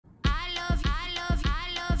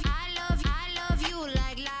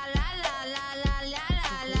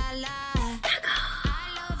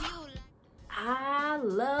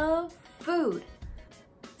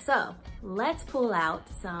So let's pull out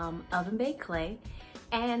some oven baked clay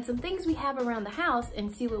and some things we have around the house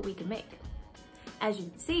and see what we can make. As you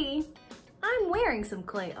can see, I'm wearing some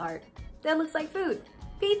clay art that looks like food,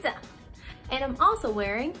 pizza. And I'm also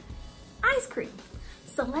wearing ice cream.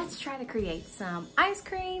 So let's try to create some ice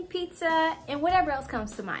cream, pizza, and whatever else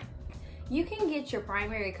comes to mind. You can get your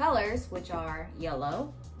primary colors, which are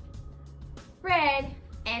yellow, red,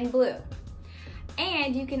 and blue.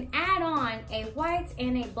 And you can add on a white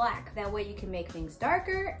and a black. That way you can make things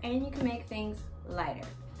darker and you can make things lighter.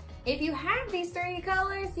 If you have these three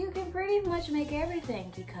colors, you can pretty much make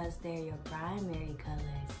everything because they're your primary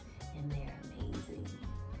colors and they're amazing.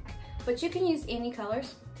 But you can use any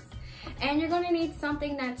colors. And you're gonna need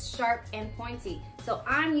something that's sharp and pointy. So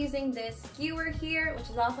I'm using this skewer here, which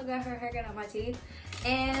has also got her hair on my teeth,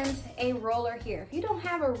 and a roller here. If you don't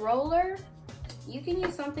have a roller, you can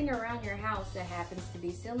use something around your house that happens to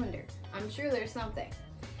be cylinder. I'm sure there's something.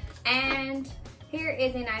 And here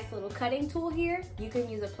is a nice little cutting tool here. You can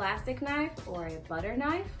use a plastic knife or a butter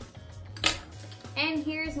knife. And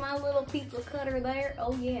here's my little pizza cutter there.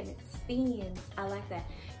 Oh yeah, and it spins. I like that.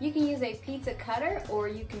 You can use a pizza cutter or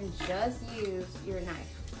you can just use your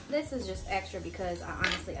knife. This is just extra because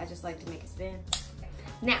I just like to make it spin.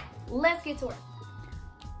 Now, let's get to work.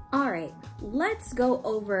 All right, let's go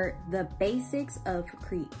over the basics of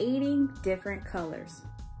creating different colors.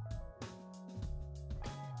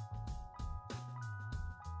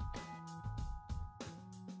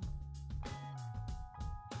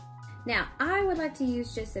 Now, I would like to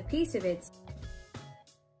use just a piece of it,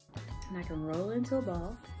 and I can roll it into a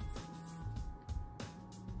ball.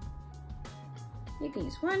 You can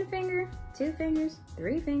use 1 finger, 2 fingers,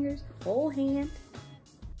 3 fingers, whole hand.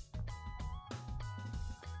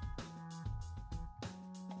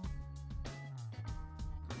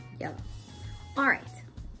 Yellow. All right.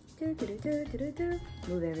 Move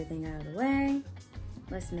everything out of the way.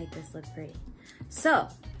 Let's make this look pretty. So,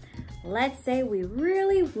 let's say we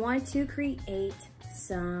really want to create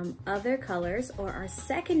some other colors or our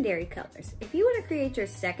secondary colors. If you want to create your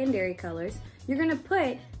secondary colors, you're going to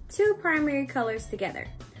put 2 primary colors together.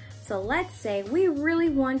 So let's say we really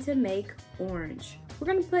want to make orange. We're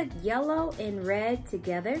going to put yellow and red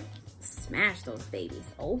together. Smash those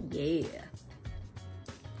babies. Oh yeah.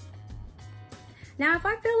 Now, if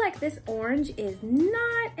I feel like this orange is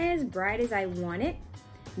not as bright as I want it,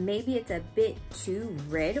 maybe it's a bit too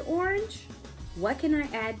red orange, what can I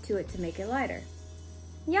add to it to make it lighter?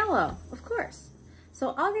 Yellow, of course.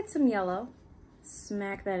 So I'll get some yellow,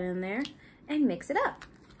 smack that in there, and mix it up.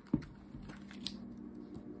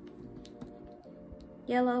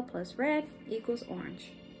 Yellow plus red equals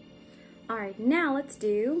orange. All right, now let's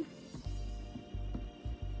do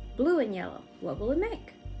blue and yellow. What will it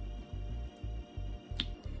make?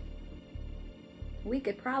 We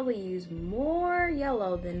could probably use more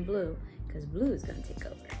yellow than blue because blue is gonna take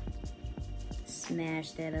over.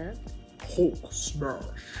 Smash that up. Hulk smash.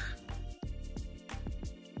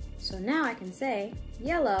 So now I can say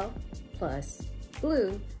yellow plus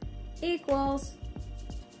blue equals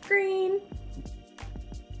green.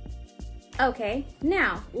 Okay,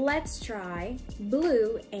 now let's try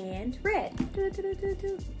blue and red. Get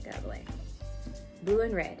out of the way. Blue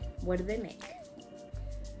and red, what do they make?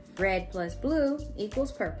 Red plus blue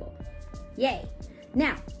equals purple. Yay.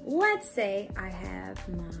 Now, let's say I have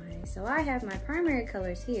my primary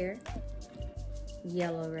colors here,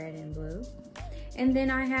 yellow, red, and blue. And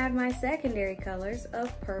then I have my secondary colors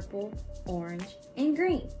of purple, orange, and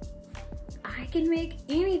green. I can make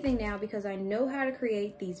anything now because I know how to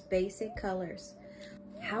create these basic colors.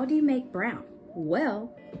 How do you make brown?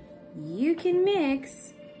 Well, you can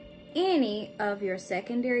mix any of your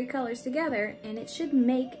secondary colors together and it should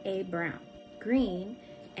make a brown. Green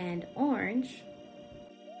and orange .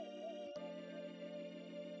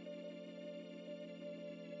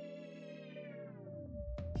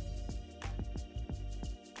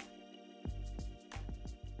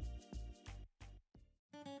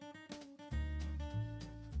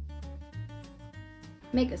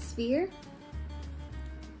 Make a sphere.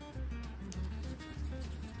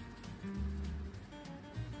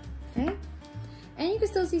 Okay, and you can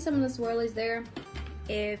still see some of the swirlies there.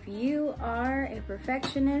 If you are a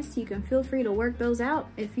perfectionist, you can feel free to work those out.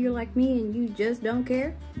 If you're like me and you just don't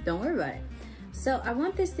care, don't worry about it. So I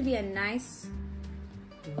want this to be a nice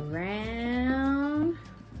round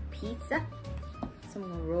pizza. So I'm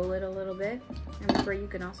gonna roll it a little bit. Remember, you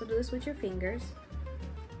can also do this with your fingers.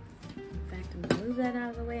 In fact, I'm gonna move that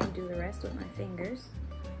out of the way and do the rest with my fingers.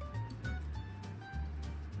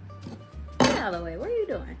 Get out of the way, what are you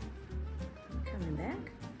doing? Coming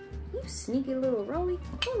back. You sneaky little Rolly,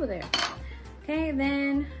 over there. Okay,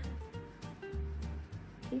 then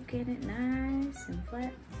keep getting it nice and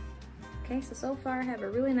flat. Okay, so far I have a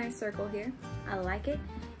really nice circle here. I like it.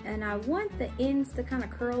 And I want the ends to kind of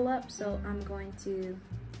curl up, so I'm going to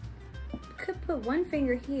put one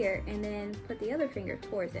finger here and then put the other finger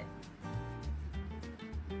towards it.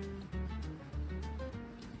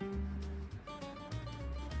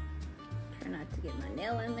 Try not to get my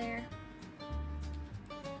nail in there.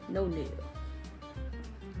 No nail.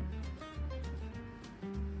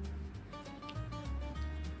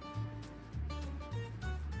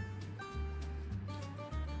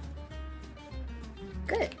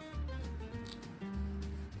 Good.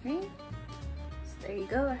 Okay, so there you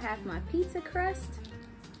go. I have my pizza crust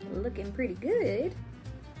looking pretty good.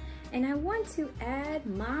 And I want to add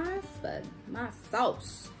my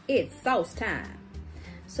sauce. It's sauce time.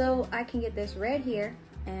 So I can get this red here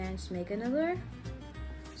and just make another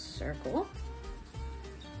circle.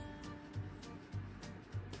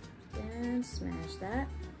 And smash that.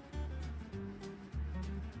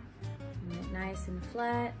 Make it nice and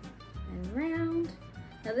flat and round.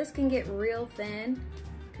 Now this can get real thin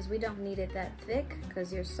because we don't need it that thick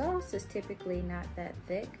because your sauce is typically not that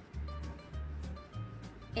thick.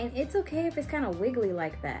 And it's okay if it's kind of wiggly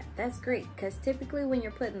like that. That's great because typically when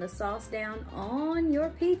you're putting the sauce down on your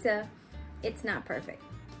pizza, it's not perfect.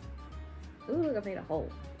 Ooh, look, I made a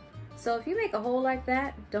hole. So if you make a hole like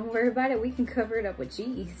that, don't worry about it. We can cover it up with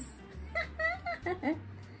cheese. Yeah. Okay.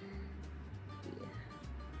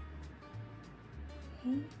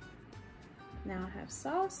 Now I have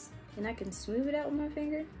sauce, and I can smooth it out with my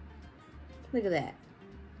finger. Look at that.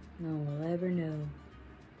 No one will ever know.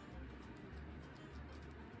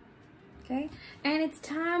 Okay, and it's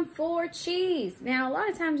time for cheese. Now, a lot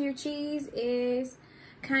of times your cheese is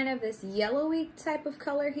kind of this yellowy type of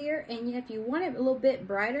color here, and if you want it a little bit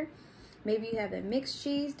brighter, maybe you have a mixed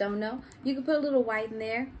cheese, don't know. You can put a little white in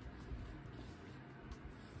there.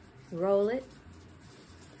 Roll it.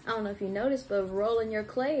 I don't know if you noticed, but rolling your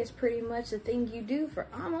clay is pretty much the thing you do for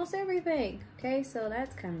almost everything. Okay, so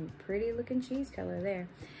that's kind of pretty looking cheese color there.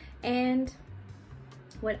 And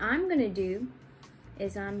what I'm gonna do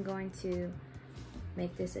is I'm going to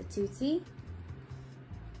make this a tootsie,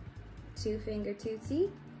 2-finger tootsie,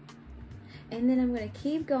 and then I'm gonna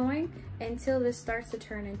keep going until this starts to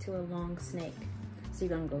turn into a long snake. So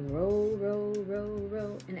you're gonna go roll, roll, roll,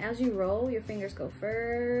 roll, and as you roll, your fingers go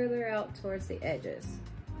further out towards the edges.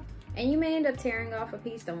 And you may end up tearing off a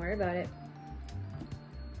piece, don't worry about it.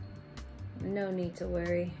 No need to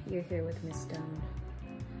worry, you're here with Miss Stone.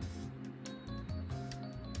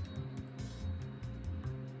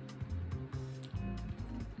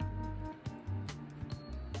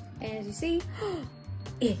 And as you see,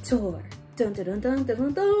 it tore. Dun, dun, dun, dun, dun,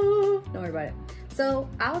 dun, dun. Don't worry about it. So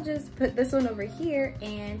I'll just put this one over here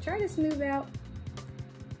and try to smooth out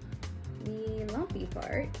the lumpy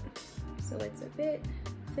part so it's a bit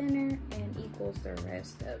thinner and equals the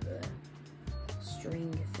rest of the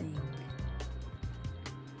string thing.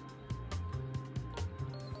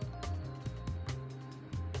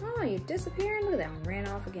 Oh, you're disappearing? Look at that one, ran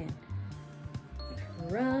off again.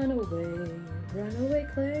 Run away,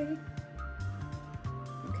 clay.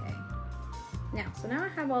 Okay. So now I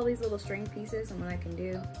have all these little string pieces, and what I can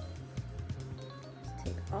do is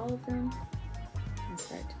take all of them and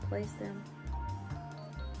start to place them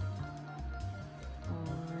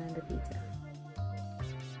on the pizza.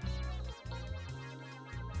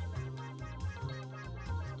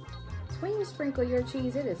 So when you sprinkle your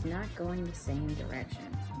cheese, it is not going the same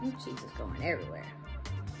direction. Your cheese is going everywhere.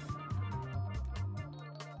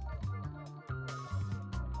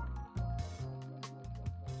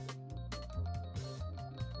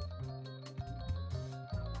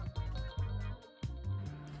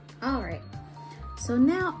 All right, so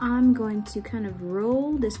now I'm going to kind of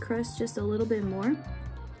roll this crust just a little bit more.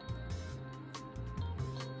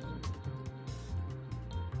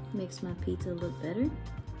 Makes my pizza look better.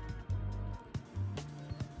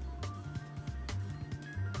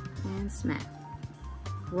 And smash.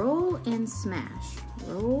 Roll and smash.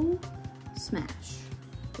 Roll, smash.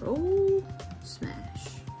 Roll, smash.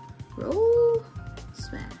 Roll,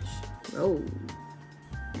 smash. Roll,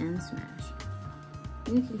 and smash.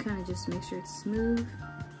 You can kind of just make sure it's smooth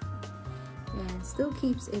and still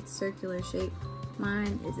keeps its circular shape.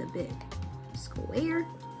 Mine is a bit square.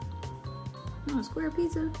 Oh, a square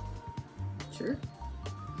pizza? Sure.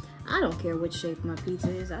 I don't care which shape my pizza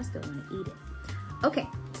is, I still want to eat it. Okay,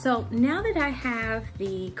 so now that I have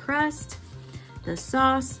the crust, the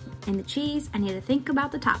sauce, and the cheese, I need to think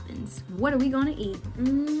about the toppings. What are we gonna eat?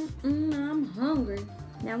 I'm hungry.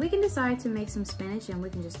 Now we can decide to make some spinach, and we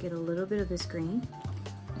can just get a little bit of this green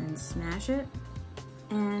and smash it.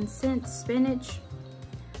 And since spinach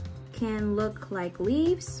can look like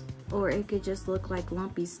leaves or it could just look like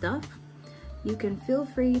lumpy stuff. You can feel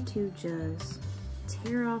free to just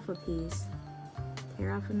tear off a piece,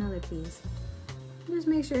 tear off another piece. Just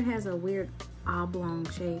make sure it has a weird oblong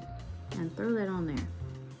shape and throw that on there.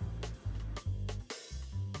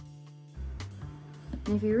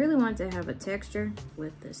 And if you really want to have a texture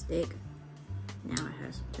with the stick, now it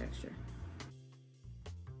has some texture.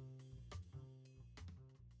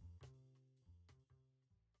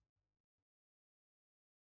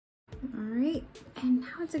 All right, and now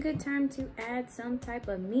it's a good time to add some type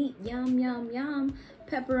of meat. Yum, yum, yum.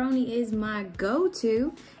 Pepperoni is my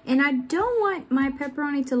go-to. And I don't want my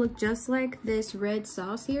pepperoni to look just like this red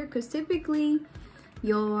sauce here, because typically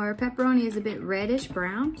your pepperoni is a bit reddish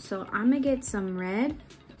brown. So I'm gonna get some red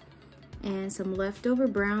and some leftover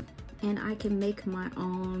brown, and I can make my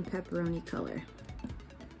own pepperoni color.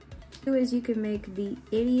 So is you can make the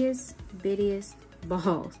ittiest bittiest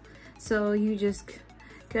balls. So you just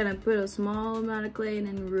kind of put a small amount of clay and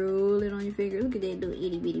then roll it on your finger. Look at that little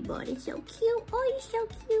itty bitty ball. It's so cute. Oh, you're so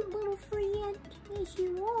cute, little friend. Yes,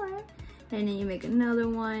 you are. And then you make another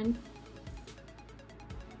one.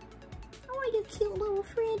 Oh, your cute little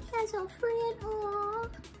friend has a friend. Aww.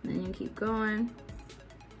 And then you keep going.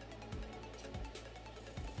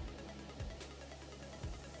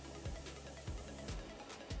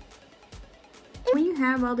 When you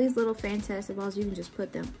have all these little fantastic balls, you can just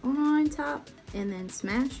put them on top and then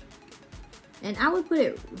smash. And I would put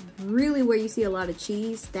it really where you see a lot of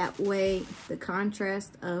cheese. That way the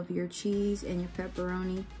contrast of your cheese and your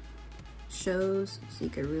pepperoni shows, so you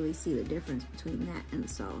can really see the difference between that and the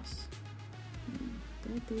sauce.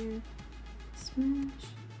 That there, smash,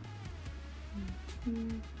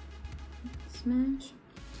 smash.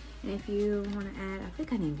 And if you want to add, I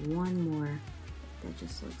think I need one more. That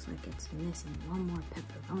just looks like it's missing one more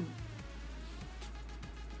pepperoni.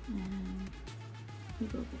 And you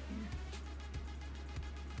go over here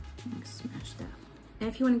and smash that. And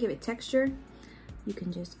if you want to give it texture, you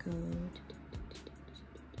can just go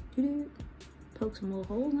poke some little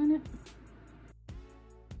holes in it.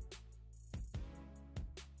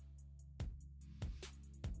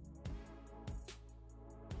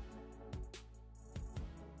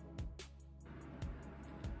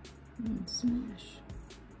 And smash.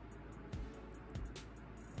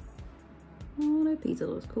 Oh, that pizza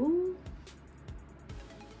looks cool.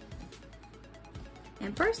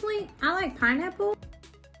 And personally, I like pineapple.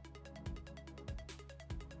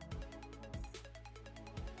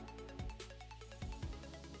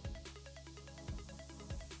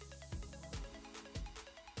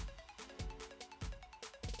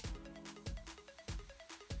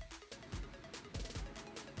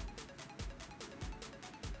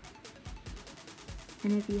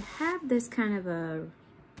 And if you have this kind of a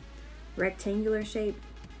rectangular shape,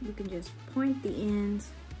 you can just point the ends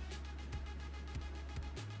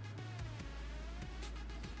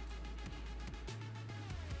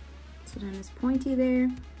so then it's pointy there,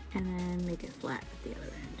 and then make it flat at the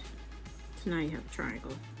other end. So now you have a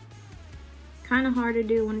triangle. Kind of hard to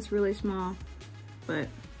do when it's really small, but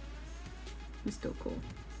it's still cool.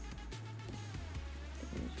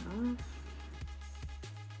 Take the edge off.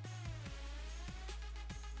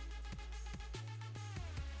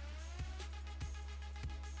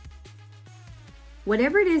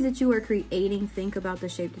 Whatever it is that you are creating, think about the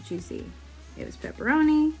shape that you see. It was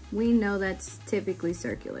pepperoni, we know that's typically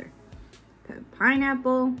circular.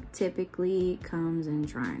 Pineapple typically comes in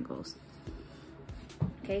triangles.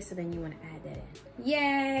 Okay, so then you want to add that in.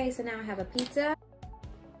 Yay, so now I have a pizza.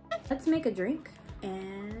 Let's make a drink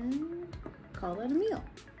and call it a meal.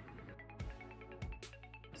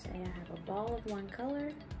 Say I have a ball of one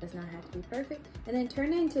color, does not have to be perfect, and then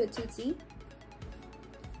turn it into a Tootsie.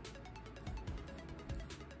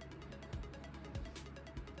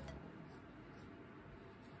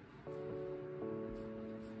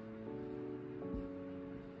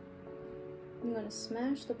 I'm going to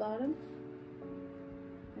smash the bottom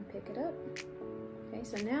and pick it up. Okay,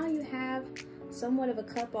 so now you have somewhat of a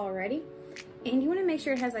cup already. And you want to make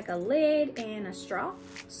sure it has like a lid and a straw.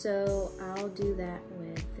 So I'll do that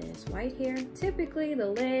with this white here. Typically the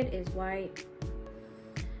lid is white.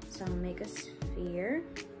 So I'll make a sphere.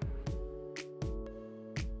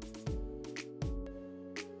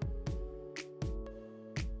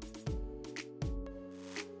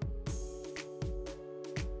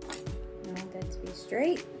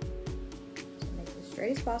 Straight, so make it as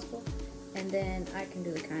straight as possible, and then I can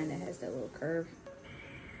do the kind that has that little curve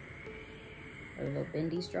or a little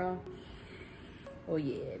bendy straw. Oh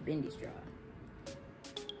yeah, bendy straw.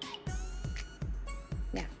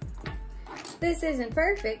 Yeah, this isn't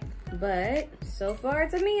perfect, but so far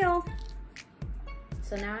it's a meal.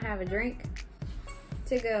 So now I have a drink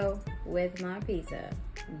to go with my pizza.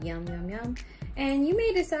 Yum, yum, yum. And you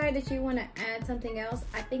may decide that you want to add something else.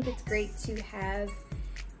 I think it's great to have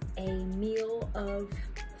a meal of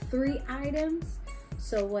 3 items.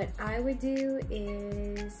 So what I would do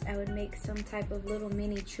is I would make some type of little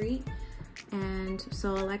mini treat. And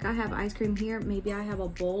so like I have ice cream here, maybe I have a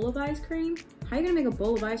bowl of ice cream. How are you gonna make a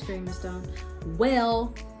bowl of ice cream, Miss Stone?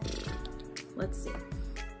 Well, let's see.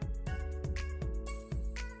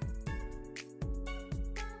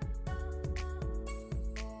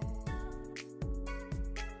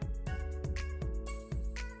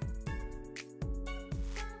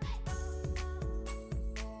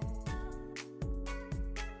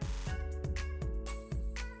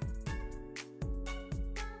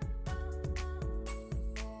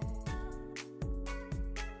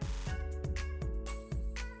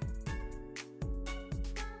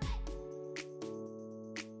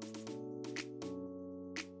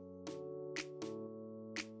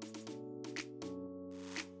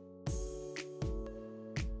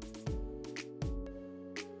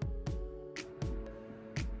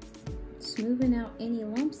 Smoothing out any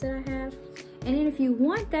lumps that I have. And then if you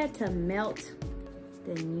want that to melt,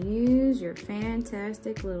 then use your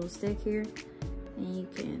fantastic little stick here and you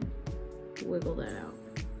can wiggle that out.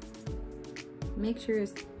 Make sure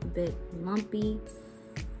it's a bit lumpy,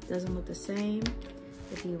 doesn't look the same.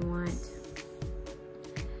 If you want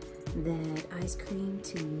that ice cream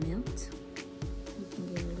to melt, you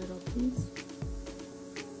can get a little piece.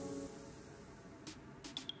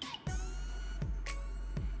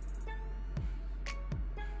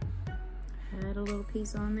 Add a little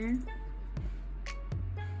piece on there.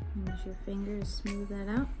 Use your finger to smooth that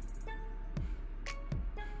out.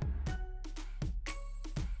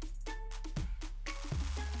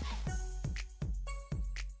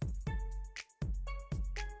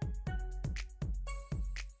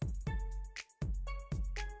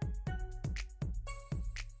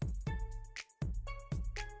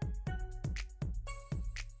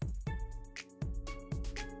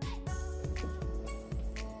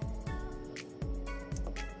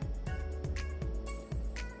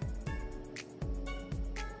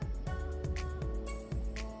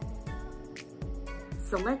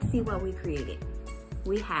 So let's see what we created.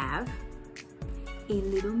 We have a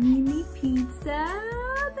little mini pizza,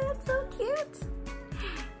 that's so cute.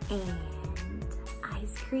 And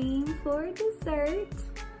ice cream for dessert.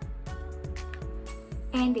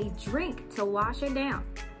 And a drink to wash it down.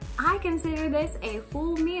 I consider this a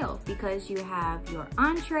full meal because you have your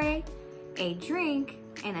entree, a drink,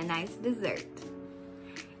 and a nice dessert.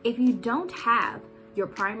 If you don't have your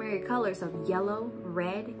primary colors of yellow,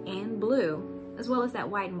 red, and blue, as well as that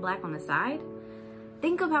white and black on the side,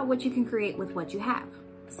 think about what you can create with what you have.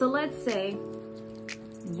 So let's say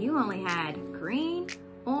you only had green,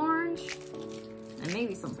 orange, and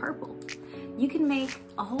maybe some purple. You can make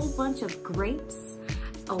a whole bunch of grapes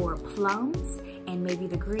or plums and maybe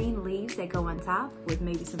the green leaves that go on top with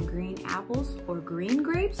maybe some green apples or green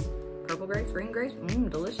grapes. Purple grapes, green grapes,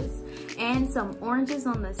 delicious. And some oranges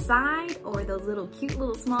on the side or those little cute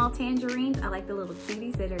little small tangerines. I like the little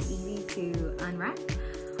cuties that are easy to unwrap.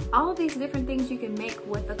 All of these different things you can make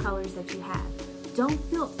with the colors that you have. Don't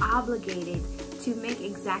feel obligated to make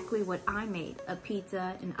exactly what I made, a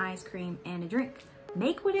pizza, an ice cream, and a drink.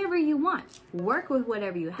 Make whatever you want, work with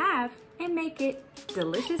whatever you have, and make it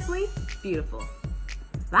deliciously beautiful.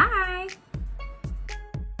 Bye!